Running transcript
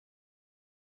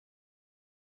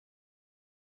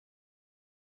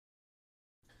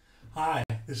Hi,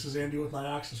 this is Andy with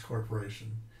Nioxus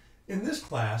Corporation. In this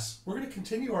class, we're going to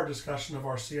continue our discussion of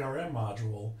our CRM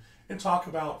module and talk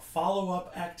about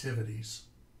follow-up activities.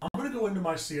 I'm going to go into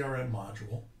my CRM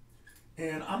module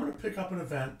and I'm going to pick up an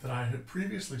event that I had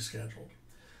previously scheduled.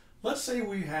 Let's say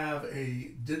we have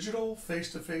a digital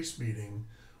face-to-face meeting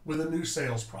with a new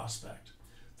sales prospect.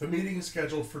 The meeting is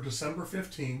scheduled for December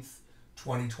 15th,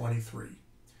 2023.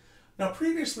 Now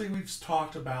previously we've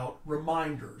talked about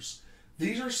reminders.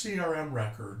 These are CRM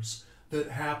records that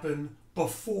happen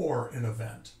before an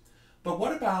event. But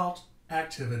what about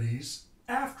activities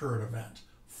after an event?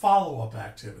 Follow-up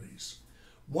activities.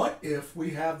 What if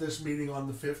we have this meeting on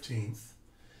the 15th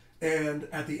and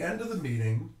at the end of the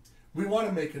meeting we want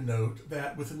to make a note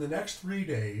that within the next 3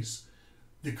 days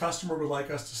the customer would like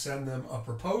us to send them a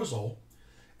proposal,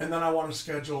 and then I want to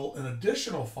schedule an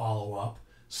additional follow-up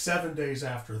 7 days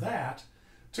after that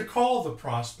to call the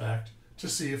prospect to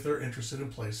see if they're interested in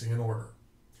placing an order.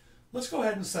 Let's go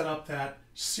ahead and set up that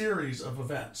series of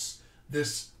events,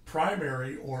 this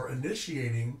primary or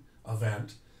initiating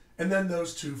event, and then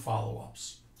those two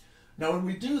follow-ups. Now when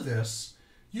we do this,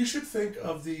 you should think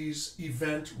of these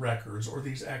event records or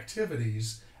these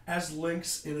activities as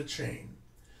links in a chain.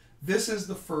 This is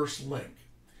the first link,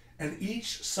 and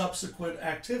each subsequent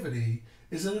activity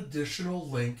is an additional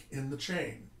link in the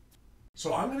chain.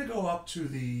 So I'm going to go up to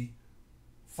the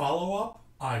follow-up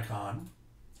icon,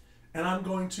 and I'm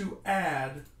going to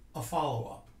add a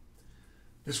follow-up.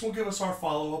 This will give us our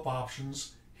follow-up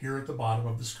options here at the bottom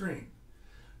of the screen.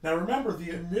 Now remember, the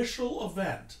initial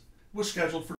event was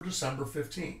scheduled for December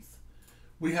 15th.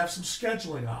 We have some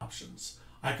scheduling options.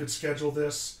 I could schedule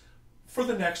this for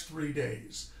the next 3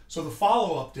 days. So the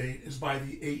follow-up date is by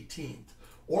the 18th.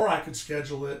 Or I could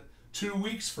schedule it 2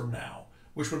 weeks from now,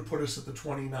 which would put us at the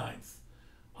 29th.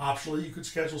 Optionally, you could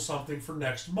schedule something for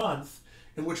next month,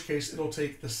 in which case it'll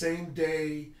take the same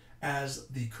day as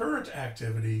the current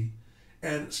activity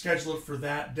and schedule it for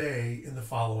that day in the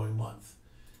following month.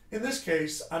 In this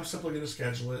case, I'm simply going to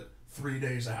schedule it 3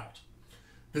 days out.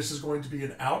 This is going to be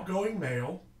an outgoing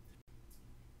mail.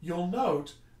 You'll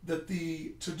note that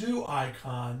the to-do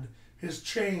icon has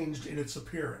changed in its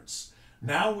appearance.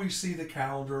 Now we see the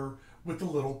calendar with the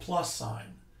little plus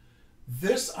sign.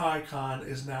 This icon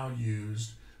is now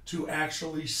used to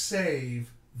actually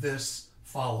save this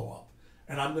follow-up.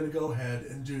 And I'm going to go ahead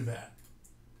and do that.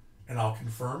 And I'll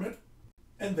confirm it.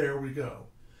 And there we go.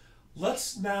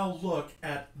 Let's now look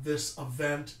at this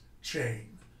event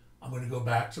chain. I'm going to go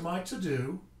back to my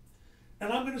to-do,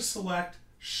 and I'm going to select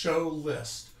Show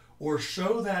List, or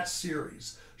Show That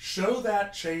Series, Show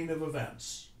That Chain of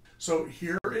Events. So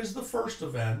here is the first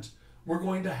event. We're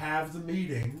going to have the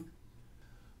meeting,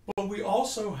 but we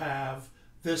also have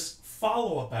this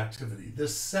follow-up activity,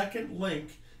 this second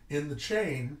link in the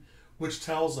chain, which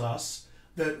tells us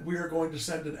that we are going to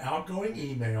send an outgoing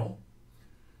email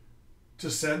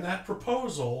to send that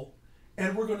proposal,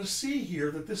 and we're going to see here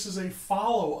that this is a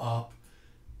follow-up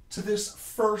to this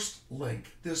first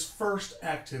link, this first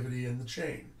activity in the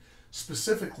chain.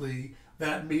 Specifically,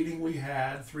 that meeting we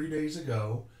had 3 days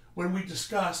ago when we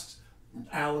discussed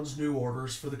Alan's new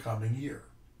orders for the coming year.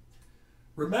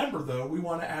 Remember though, we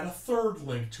want to add a third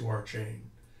link to our chain.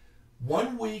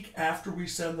 1 week after we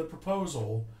send the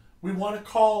proposal, we want to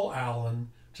call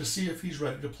Alan to see if he's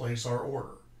ready to place our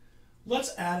order.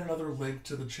 Let's add another link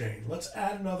to the chain. Let's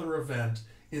add another event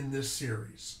in this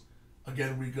series.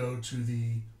 Again, we go to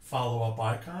the follow-up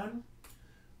icon.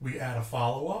 We add a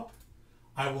follow-up.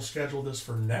 I will schedule this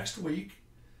for next week.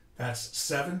 That's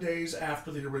 7 days after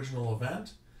the original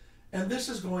event. And this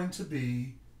is going to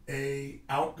be an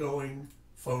outgoing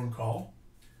phone call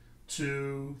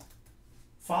to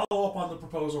follow up on the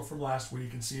proposal from last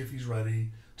week and see if he's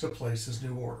ready to place his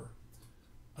new order.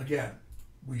 Again,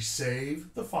 we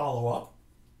save the follow-up.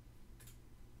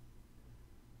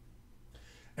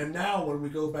 And now when we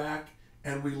go back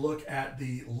and we look at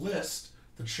the list,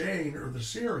 the chain or the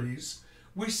series,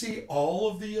 we see all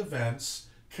of the events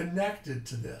connected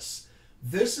to this.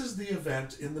 This is the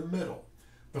event in the middle.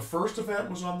 The first event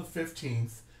was on the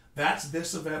 15th. That's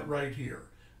this event right here,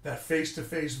 that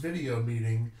face-to-face video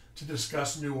meeting to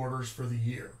discuss new orders for the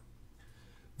year.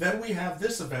 Then we have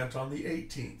this event on the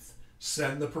 18th,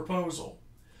 send the proposal.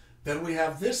 Then we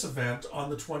have this event on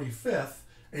the 25th,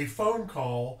 a phone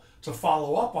call to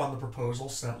follow up on the proposal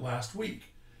sent last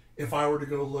week. If I were to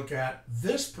go look at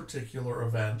this particular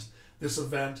event, this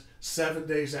event 7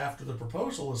 days after the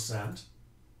proposal is sent,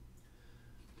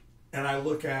 and I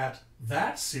look at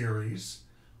that series,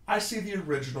 I see the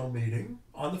original meeting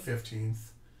on the 15th,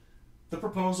 the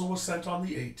proposal was sent on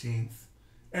the 18th,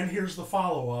 and here's the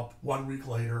follow-up 1 week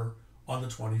later on the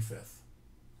 25th.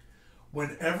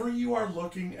 Whenever you are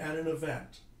looking at an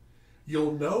event,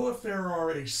 you'll know if there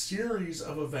are a series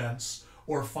of events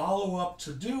or follow-up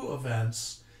to-do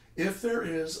events if there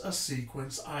is a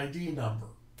sequence ID number.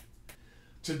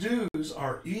 To-dos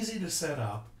are easy to set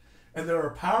up, and they're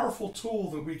a powerful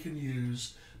tool that we can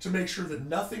use to make sure that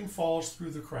nothing falls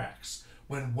through the cracks.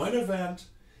 When one event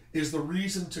is the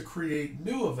reason to create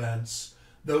new events,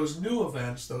 those new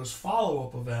events, those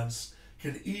follow-up events,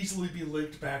 can easily be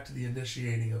linked back to the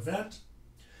initiating event.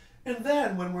 And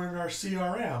then when we're in our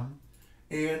CRM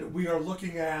and we are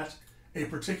looking at a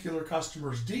particular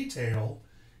customer's detail,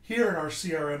 here in our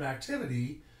CRM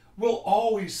activity, we'll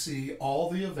always see all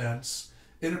the events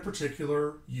in a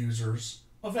particular user's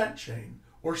event chain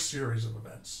or series of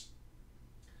events.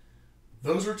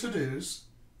 Those are to-dos,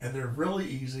 and they're really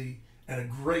easy and a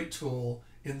great tool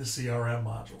in the CRM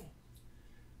module.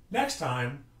 Next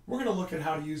time, we're going to look at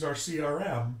how to use our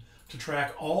CRM to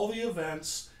track all the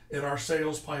events in our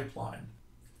sales pipeline.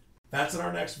 That's in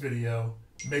our next video.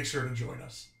 Make sure to join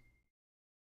us.